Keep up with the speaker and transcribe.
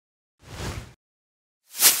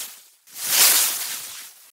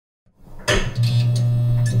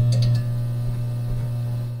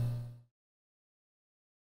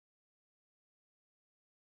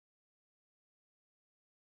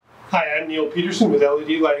Hi, I'm Neil Peterson with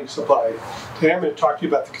LED Lighting Supply. Today I'm going to talk to you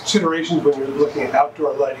about the considerations when you're looking at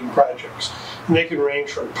outdoor lighting projects. And they can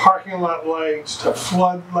range from parking lot lights to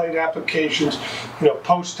floodlight applications,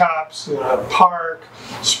 post tops in a park,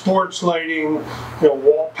 sports lighting,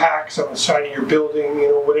 wall packs on the side of your building,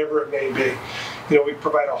 whatever it may be. We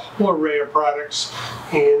provide a whole array of products,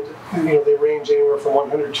 and they range anywhere from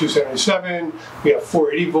 100 to 277. We have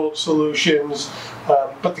 480 volt solutions,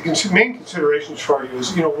 but the main considerations for you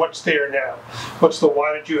is what's there now. What's the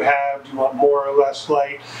wattage you have? Do you want more or less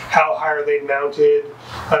light? How high are they mounted?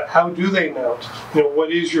 How do they mount?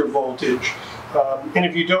 What is your voltage? And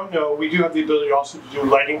if you don't know, we do have the ability also to do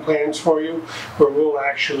lighting plans for you, where we'll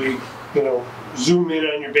actually zoom in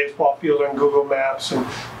on your baseball field on Google Maps and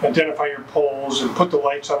identify your poles and put the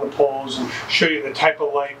lights on the poles and show you the type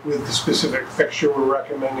of light with the specific fixture we're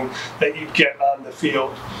recommending that you'd get on the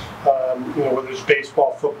field, whether it's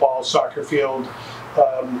baseball, football, soccer field.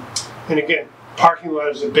 And again, parking lot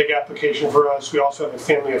is a big application for us. We also have a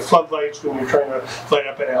family of floodlights when you're trying to light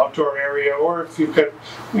up an outdoor area, or if you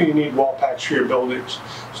need wall packs for your buildings.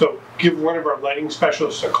 So give one of our lighting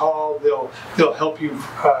specialists a call. They'll help you,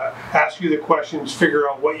 ask you the questions, figure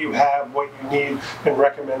out what you have, what you need, and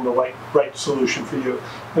recommend the right solution for you.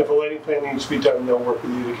 And if a lighting plan needs to be done, they'll work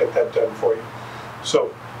with you to get that done for you.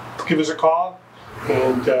 So give us a call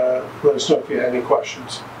and let us know if you have any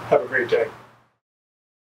questions. Have a great day.